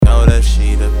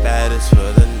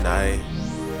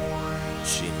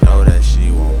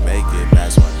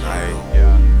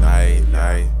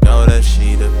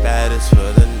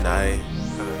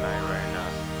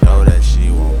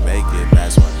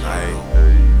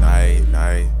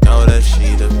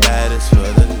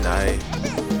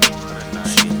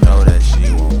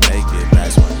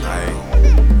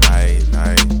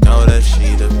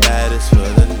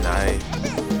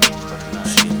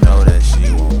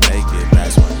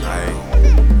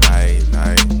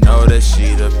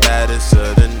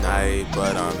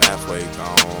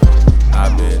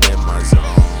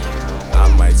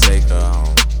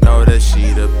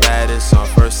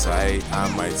I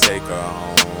might take her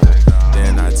home,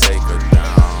 then I take her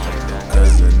down,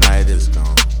 cause the night is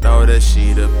gone. Know that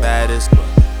she the baddest, but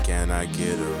can I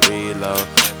get a reload?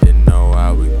 Didn't know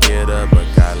I would get her, but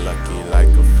got lucky like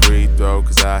a free throw.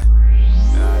 Cause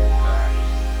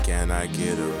can I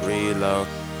get a reload?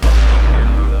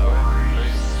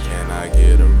 Can I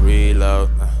get a reload?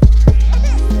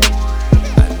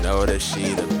 I know that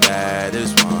she the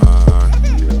baddest one.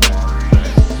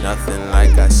 Nothing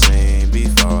like I seen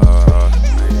before.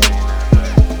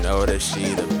 Know that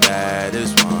she the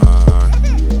baddest one.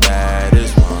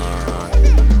 Baddest one.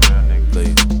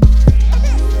 Please.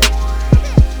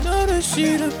 Know that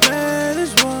she the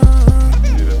baddest one.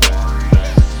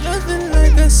 Nothing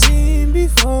like I seen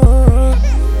before.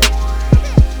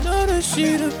 Know that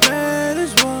she the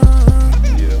baddest one.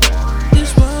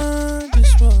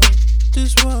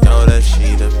 This one. Know that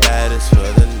she the baddest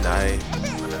for the night.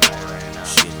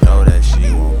 She know that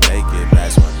she won't make it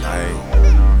past one night.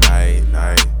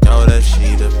 Know that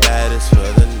she the baddest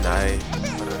for the night.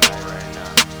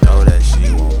 Know that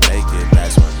she won't make it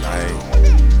past one night.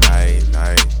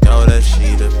 Know that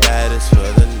she the baddest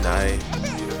for the night.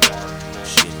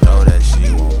 She know that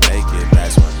she won't make it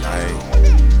past one night.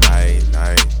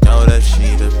 Know that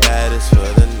she the baddest for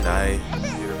the night.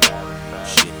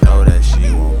 She know that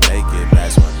she won't make it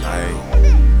past one night.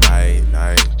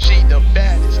 She the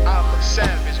baddest, I'm a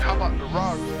savage. How about the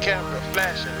Rari, camera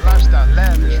flashing, lifestyle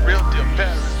lavish, real deal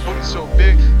Paris. Booty so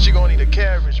big, she gon' need a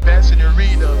carriage. Bad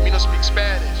senorita, me no speak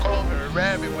Spanish. Call her a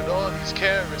rabbit with all these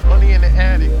carrots. Money in the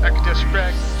attic, I can just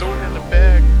crack it. Throw it in the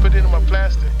bag, put it in my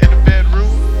plastic. In the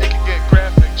bedroom, it can get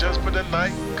graphic. Just for the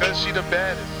night, cause she the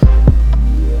baddest.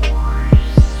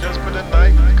 Just for the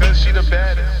night, cause she the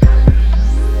baddest.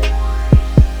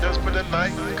 Just for the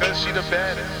night, cause she the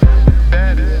baddest.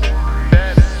 Baddest.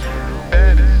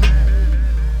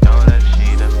 Know that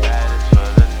she the baddest for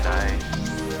the night.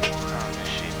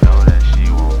 She know that she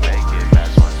won't make it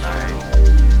past one night.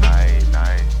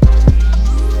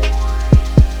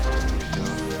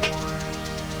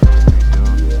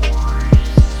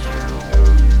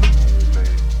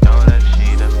 Know that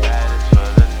she the baddest for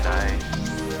the night.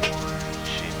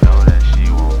 She know that she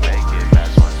won't make it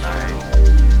past one night.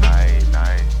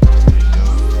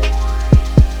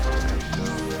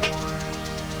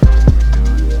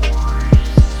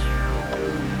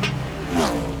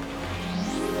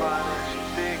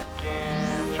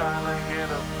 Tryna get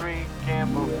a freakin'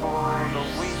 before the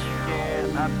weekend.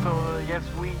 I told her yes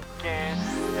we can.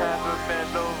 Have her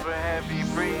bend over, heavy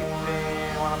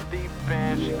breathing. While I'm deep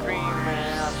in, she creaming.